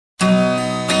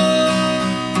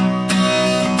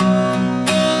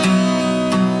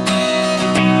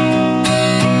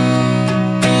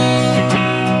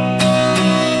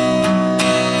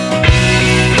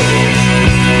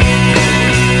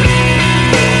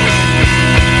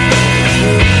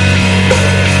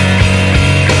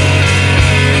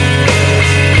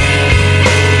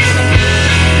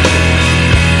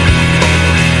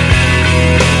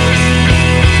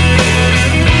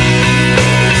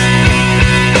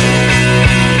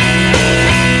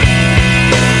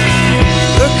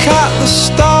the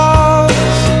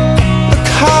stars, look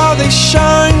how they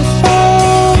shine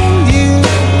for you,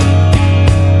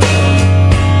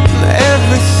 and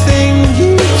everything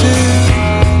you do.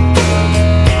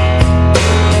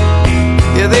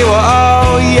 Yeah, they were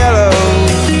all yellow.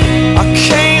 I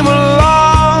came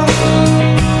along,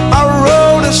 I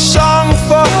wrote a song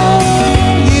for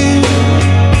you,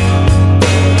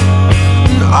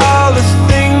 and all the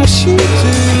things you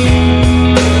do.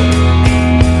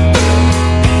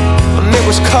 And it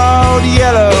was called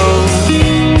Yellow.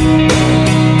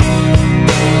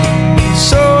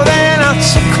 So then I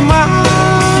took my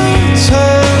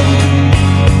turn.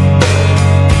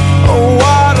 Oh,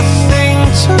 what a thing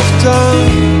to have done.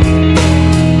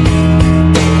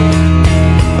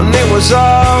 And it was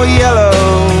all yellow.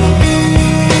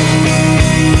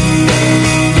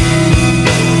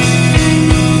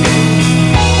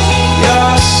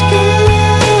 Your skin,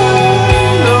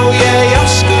 oh yeah, your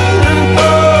skin and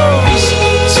bones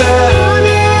turn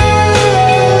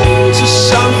into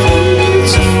something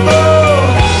beautiful.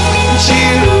 And you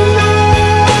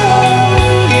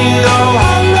know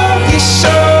I love you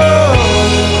so.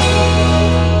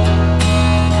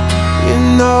 You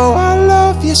know I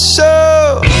love you so.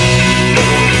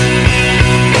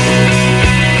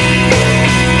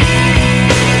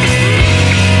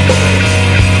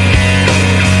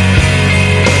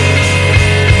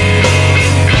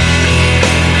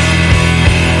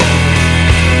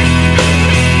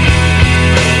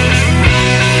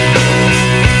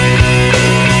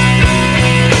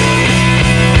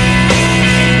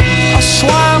 I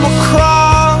swam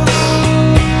across,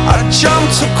 I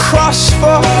jumped across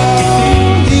for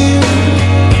you.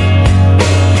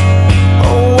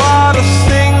 Oh, what a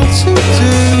thing to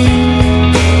do.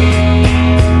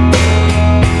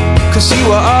 'Cause you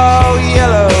were all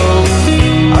yellow.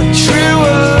 I drew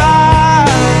a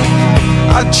line,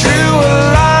 I drew a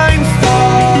line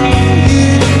for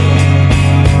you.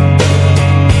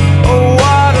 Oh,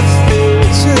 what a thing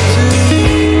to do.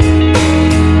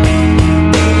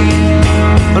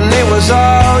 And it was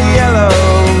all yellow.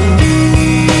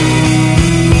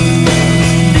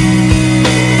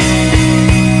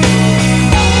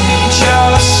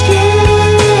 Your skin,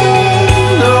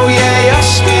 oh yeah, your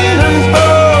skin and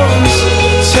bones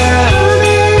turn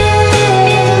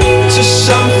into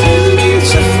something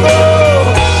beautiful.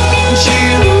 And you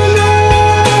know,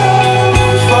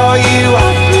 for you I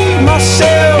bleed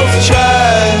myself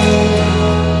dry.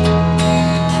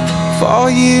 For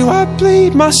you I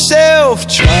bleed myself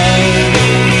dry.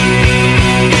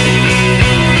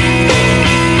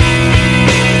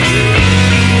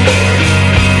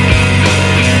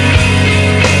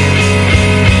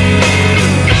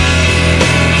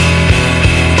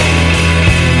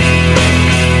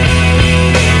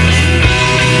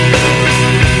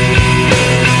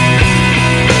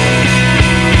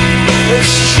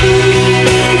 It's true.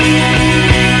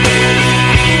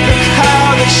 Look how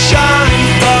they shine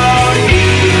for you.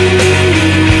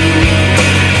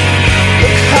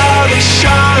 Look how they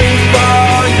shine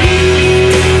for you.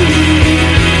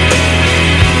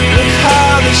 Look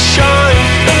how they shine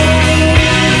for you.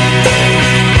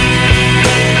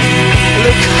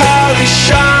 Look how they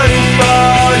shine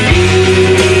for you.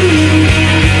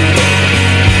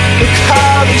 Look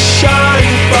how they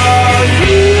shine for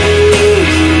you.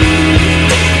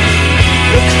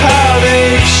 Look how they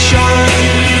shine.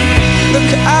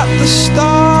 Look at the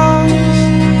stars.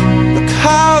 Look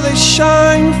how they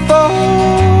shine for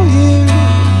you.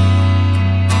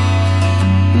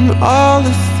 And all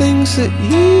the things that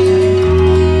you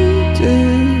do.